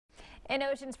In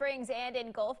Ocean Springs and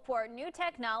in Gulfport, new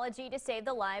technology to save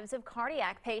the lives of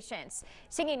cardiac patients.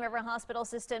 Singing River Hospital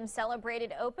System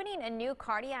celebrated opening a new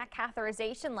cardiac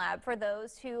catheterization lab for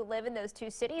those who live in those two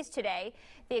cities today.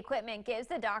 The equipment gives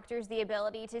the doctors the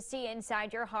ability to see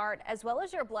inside your heart as well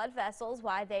as your blood vessels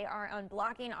while they are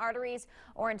unblocking arteries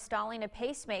or installing a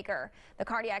pacemaker. The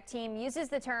cardiac team uses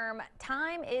the term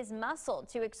 "time is muscle"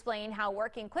 to explain how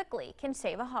working quickly can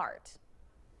save a heart.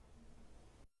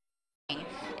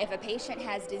 If a patient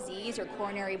has disease or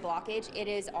coronary blockage, it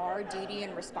is our duty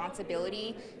and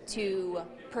responsibility to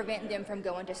prevent them from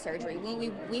going to surgery.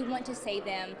 We want to save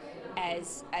them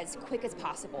as quick as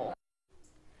possible.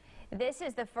 This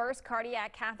is the first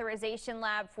cardiac catheterization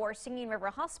lab for Singing River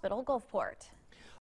Hospital, Gulfport.